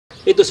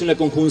Esto es una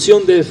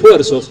conjunción de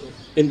esfuerzos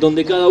en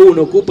donde cada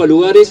uno ocupa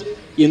lugares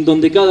y en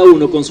donde cada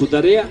uno con su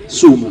tarea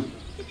suma.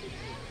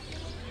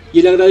 Y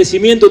el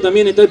agradecimiento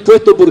también está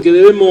expuesto porque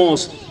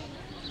debemos,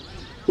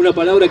 una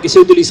palabra que se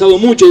ha utilizado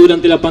mucho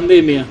durante la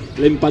pandemia,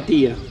 la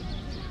empatía.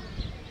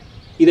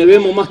 Y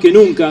debemos más que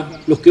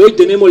nunca, los que hoy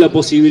tenemos la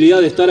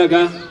posibilidad de estar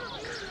acá,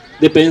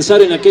 de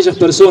pensar en aquellas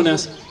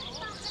personas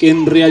que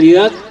en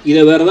realidad y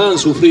de verdad han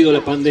sufrido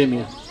la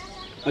pandemia.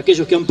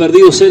 Aquellos que han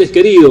perdido seres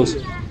queridos.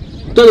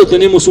 Todos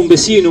tenemos un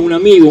vecino, un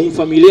amigo, un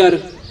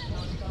familiar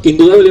que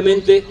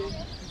indudablemente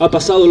ha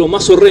pasado lo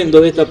más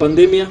horrendo de esta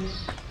pandemia,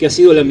 que ha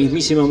sido la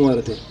mismísima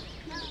muerte.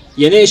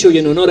 Y en ello y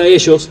en honor a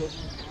ellos,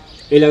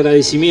 el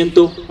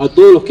agradecimiento a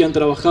todos los que han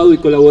trabajado y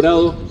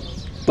colaborado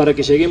para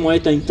que lleguemos a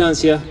esta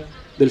instancia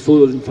del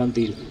fútbol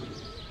infantil.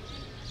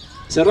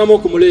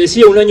 Cerramos, como les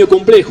decía, un año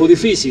complejo,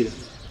 difícil,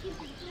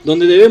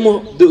 donde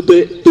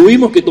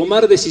tuvimos que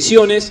tomar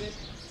decisiones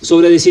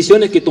sobre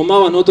decisiones que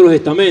tomaban otros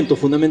estamentos,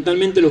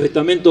 fundamentalmente los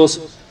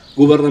estamentos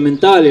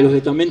gubernamentales, los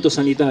estamentos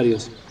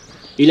sanitarios.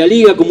 Y la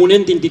Liga, como un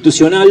ente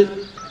institucional,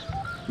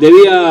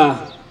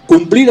 debía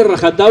cumplir a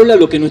rajatabla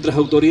lo que nuestras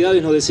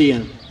autoridades nos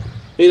decían.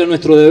 Era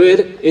nuestro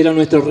deber, era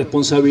nuestra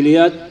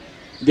responsabilidad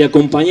de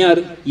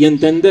acompañar y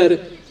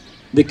entender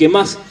de que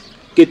más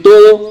que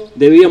todo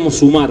debíamos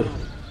sumar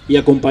y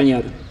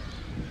acompañar.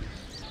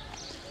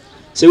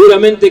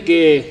 Seguramente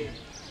que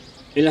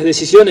en las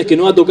decisiones que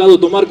nos ha tocado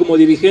tomar como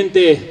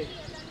dirigente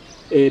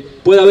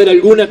puede haber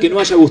alguna que no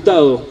haya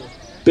gustado,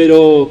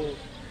 pero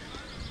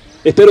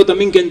espero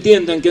también que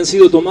entiendan que han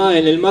sido tomadas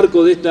en el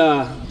marco de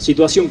esta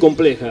situación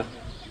compleja,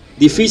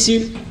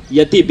 difícil y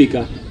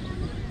atípica,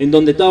 en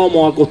donde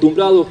estábamos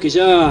acostumbrados que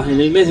ya en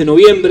el mes de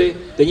noviembre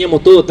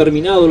teníamos todo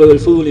terminado lo del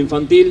fútbol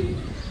infantil,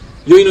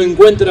 y hoy nos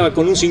encuentra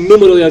con un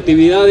sinnúmero de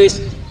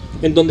actividades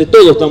en donde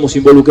todos estamos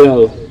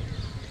involucrados.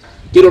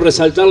 Quiero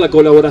resaltar la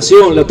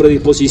colaboración, la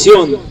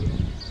predisposición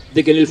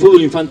de que en el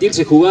fútbol infantil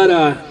se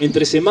jugara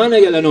entre semana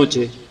y a la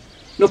noche.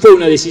 No fue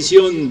una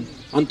decisión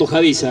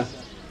antojadiza,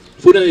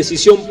 fue una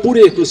decisión pura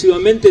y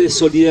exclusivamente de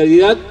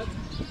solidaridad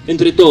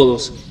entre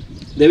todos.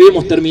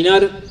 Debíamos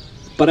terminar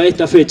para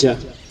esta fecha,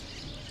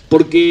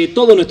 porque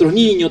todos nuestros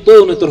niños,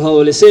 todos nuestros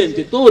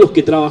adolescentes, todos los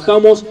que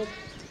trabajamos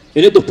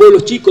en estos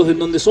pueblos chicos en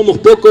donde somos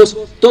pocos,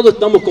 todos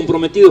estamos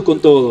comprometidos con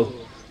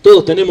todo.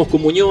 Todos tenemos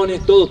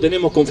comuniones, todos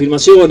tenemos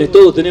confirmaciones,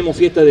 todos tenemos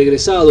fiesta de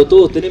egresado,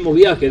 todos tenemos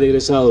viajes de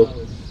egresado.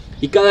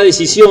 Y cada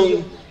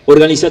decisión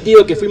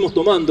organizativa que fuimos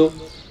tomando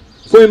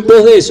fue en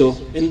pos de eso,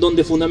 en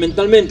donde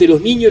fundamentalmente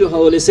los niños y los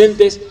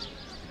adolescentes,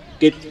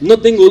 que no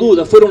tengo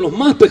duda, fueron los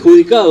más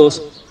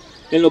perjudicados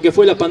en lo que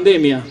fue la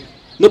pandemia.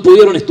 No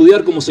pudieron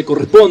estudiar como se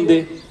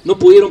corresponde, no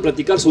pudieron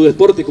practicar su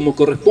deporte como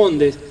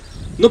corresponde,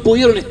 no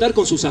pudieron estar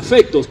con sus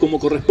afectos como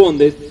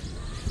corresponde.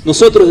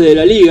 Nosotros desde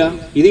la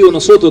Liga, y digo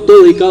nosotros,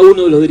 todos y cada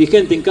uno de los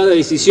dirigentes en cada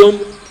decisión,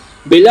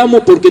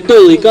 velamos porque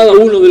todos y cada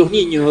uno de los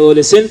niños y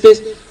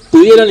adolescentes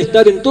pudieran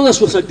estar en todas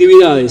sus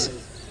actividades,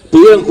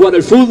 pudieran jugar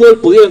al fútbol,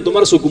 pudieran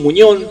tomar su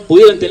comunión,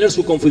 pudieran tener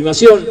su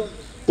confirmación,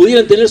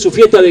 pudieran tener su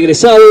fiesta de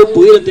egresado,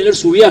 pudieran tener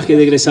su viaje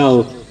de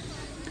egresado.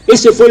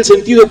 Ese fue el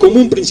sentido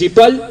común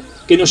principal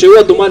que nos llevó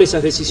a tomar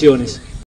esas decisiones.